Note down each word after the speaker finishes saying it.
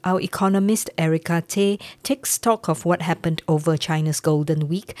Our economist Erica Tay takes stock of what happened over China's Golden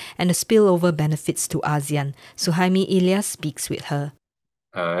Week and the spillover benefits to ASEAN. Suhaimi Ilias speaks with her.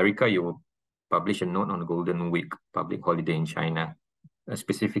 Erica, you published a note on the Golden Week public holiday in China.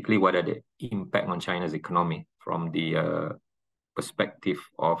 Specifically, what are the impact on China's economy from the perspective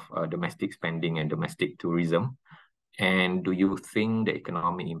of domestic spending and domestic tourism? And do you think the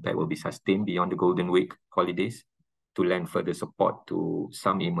economic impact will be sustained beyond the Golden Week holidays to lend further support to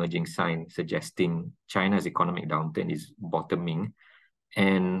some emerging signs suggesting China's economic downturn is bottoming?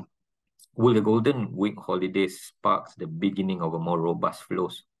 And will the Golden Week holidays spark the beginning of a more robust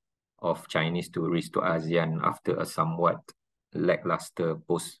flows of Chinese tourists to ASEAN after a somewhat lackluster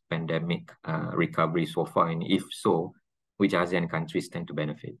post-pandemic recovery so far? And if so, which ASEAN countries tend to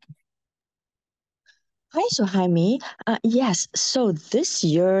benefit? Hi, Suhaimi. Yes, so this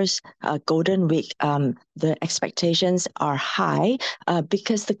year's Golden Week, the expectations are high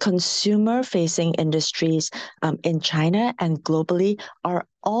because the consumer-facing industries in China and globally are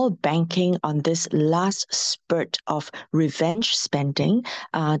all banking on this last spurt of revenge spending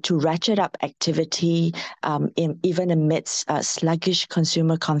to ratchet up activity even amidst sluggish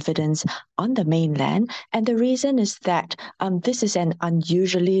consumer confidence on the mainland. And the reason is that this is an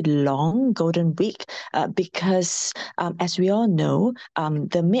unusually long Golden Week because, as we all know,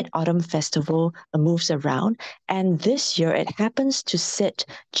 the Mid-Autumn Festival moves around, and this year it happens to sit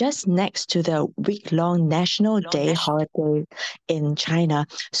just next to the week-long National Day holiday in China.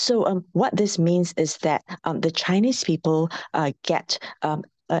 So what this means is that the Chinese people get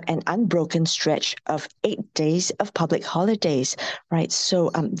an unbroken stretch of 8 days of public holidays, right?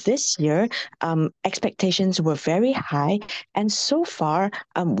 So this year, expectations were very high. And so far,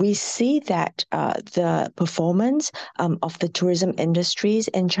 we see that the performance of the tourism industries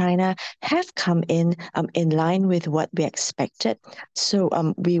in China have come in line with what we expected. So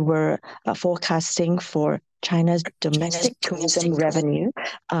we were forecasting for China's domestic tourism revenue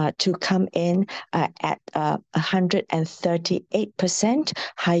to come in at 138%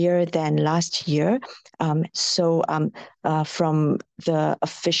 higher than last year. From the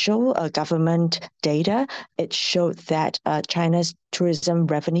official government data, it showed that China's tourism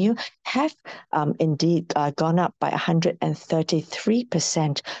revenue have indeed gone up by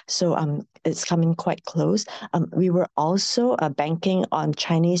 133%. So it's coming quite close. We were also banking on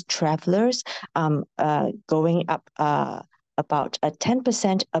Chinese travelers going up about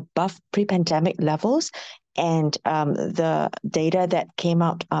 10% above pre-pandemic levels. And the data that came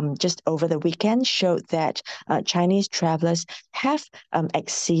out just over the weekend showed that Chinese travelers have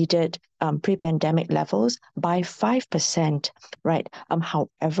exceeded pre-pandemic levels by 5%, right?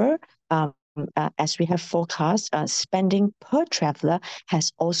 However, as we have forecast, spending per traveler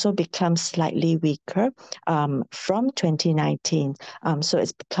has also become slightly weaker from 2019. So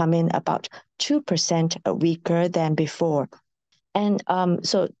it's becoming about 2% weaker than before. And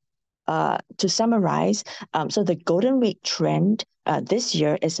to summarize, so the Golden Week trend this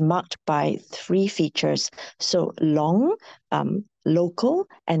year is marked by 3 features. So long, local,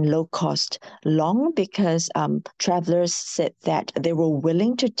 and low cost. Long because travelers said that they were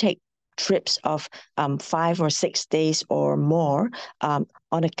willing to take trips of 5 or 6 days or more on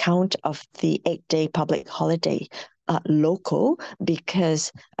account of the 8-day public holiday. Local because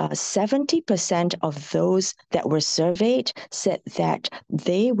 70% of those that were surveyed said that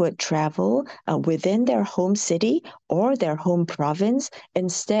they would travel within their home city or their home province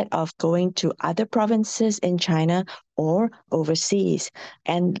instead of going to other provinces in China or overseas.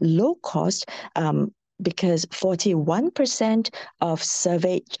 And low cost because 41% of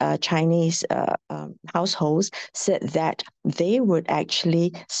surveyed Chinese households said that they would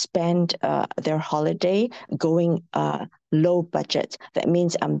actually spend their holiday going low budget. That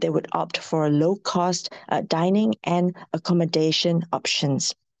means they would opt for low-cost dining and accommodation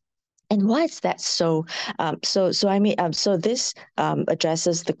options. And why is that so? So this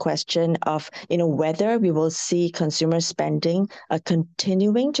addresses the question of whether we will see consumer spending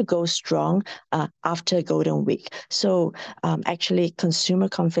continuing to go strong after Golden Week. So actually, consumer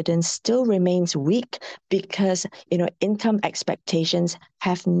confidence still remains weak because income expectations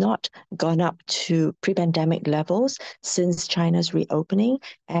have not gone up to pre-pandemic levels since China's reopening,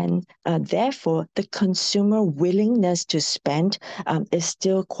 and therefore the consumer willingness to spend is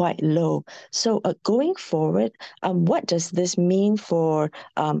still quite low. So going forward, what does this mean for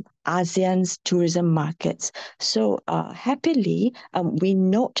ASEAN's tourism markets? So happily, we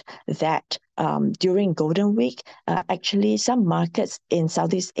note that during Golden Week, actually some markets in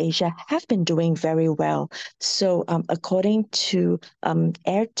Southeast Asia have been doing very well. So according to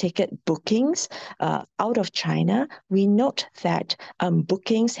air ticket bookings out of China, we note that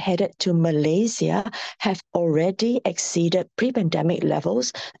bookings headed to Malaysia have already exceeded pre-pandemic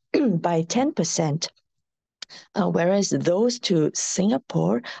levels by 10%. Whereas those to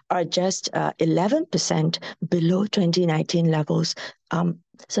Singapore are just 11% below 2019 levels.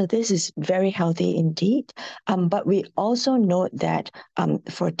 So this is very healthy indeed. But we also note that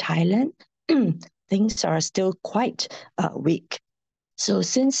for Thailand, things are still quite weak. So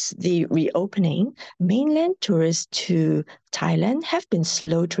since the reopening, mainland tourists to Thailand have been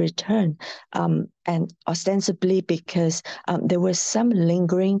slow to return, and ostensibly because there were some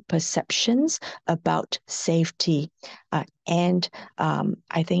lingering perceptions about safety. And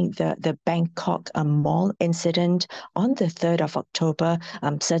I think the Bangkok mall incident on the 3rd of October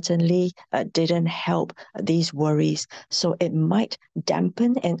certainly didn't help these worries. So it might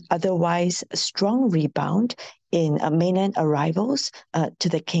dampen an otherwise strong rebound in mainland arrivals to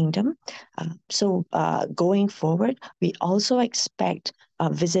the kingdom. So going forward, we also expect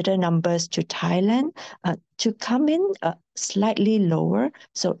visitor numbers to Thailand to come in slightly lower,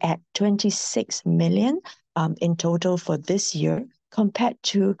 so at 26 million in total for this year, compared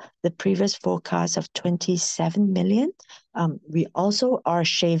to the previous forecast of 27 million. We also are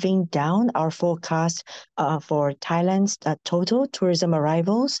shaving down our forecast for Thailand's total tourism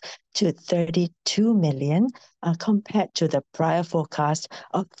arrivals to 32 million compared to the prior forecast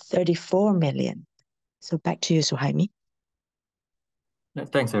of 34 million. So back to you, Suhaimi.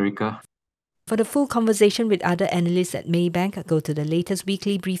 Thanks, Erica. For the full conversation with other analysts at Maybank, go to the latest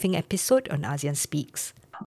weekly briefing episode on ASEAN Speaks.